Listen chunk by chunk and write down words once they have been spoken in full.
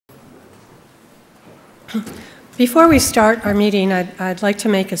Before we start our meeting, I'd like to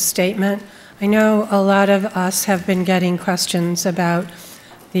make a statement. I know a lot of us have been getting questions about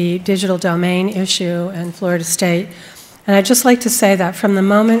the digital domain issue and Florida State. And I'd just like to say that from the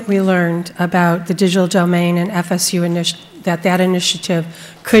moment we learned about the digital domain and FSU that initiative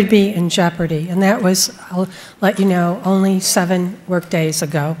could be in jeopardy, and that was, I'll let you know, only 7 work days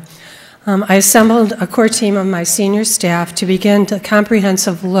ago. I assembled a core team of my senior staff to begin a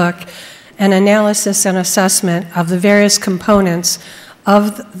comprehensive look and analysis and assessment of the various components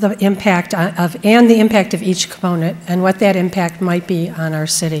of the impact and the impact of each component and what that impact might be on our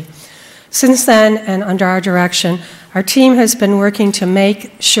city. Since then, and under our direction, our team has been working to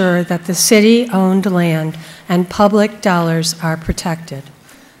make sure that the city-owned land and public dollars are protected.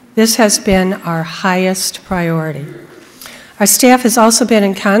 This has been our highest priority. Our staff has also been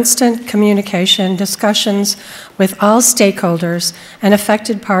in constant communication, discussions with all stakeholders and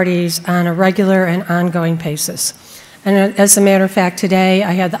affected parties on a regular and ongoing basis. And as a matter of fact, today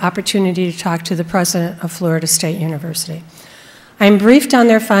I had the opportunity to talk to the president of Florida State University. I'm briefed on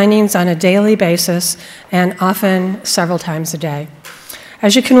their findings on a daily basis and often several times a day.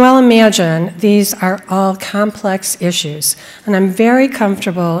 As you can well imagine, these are all complex issues, and I'm very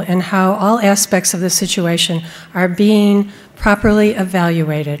comfortable in how all aspects of the situation are being properly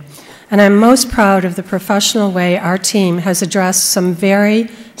evaluated. And I'm most proud of the professional way our team has addressed some very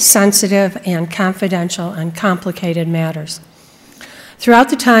sensitive and confidential and complicated matters. Throughout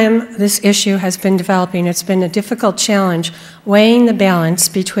the time this issue has been developing, it's been a difficult challenge weighing the balance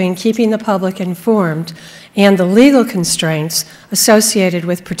between keeping the public informed and the legal constraints associated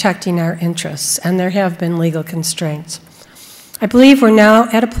with protecting our interests, and there have been legal constraints. I believe we're now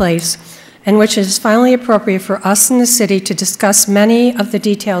at a place in which it is finally appropriate for us in the city to discuss many of the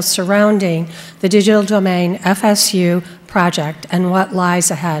details surrounding the digital domain FSU project and what lies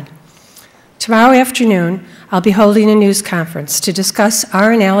ahead. Tomorrow afternoon, I'll be holding a news conference to discuss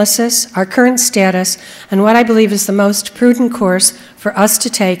our analysis, our current status, and what I believe is the most prudent course for us to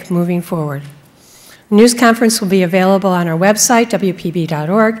take moving forward. The news conference will be available on our website,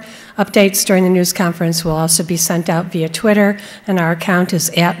 WPB.org. Updates during the news conference will also be sent out via Twitter, and our account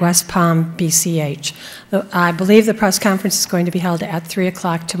is @WestPalmBCH. I believe the press conference is going to be held at 3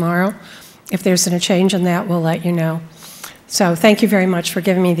 o'clock tomorrow. If there's a change in that, we'll let you know. So thank you very much for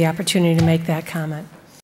giving me the opportunity to make that comment.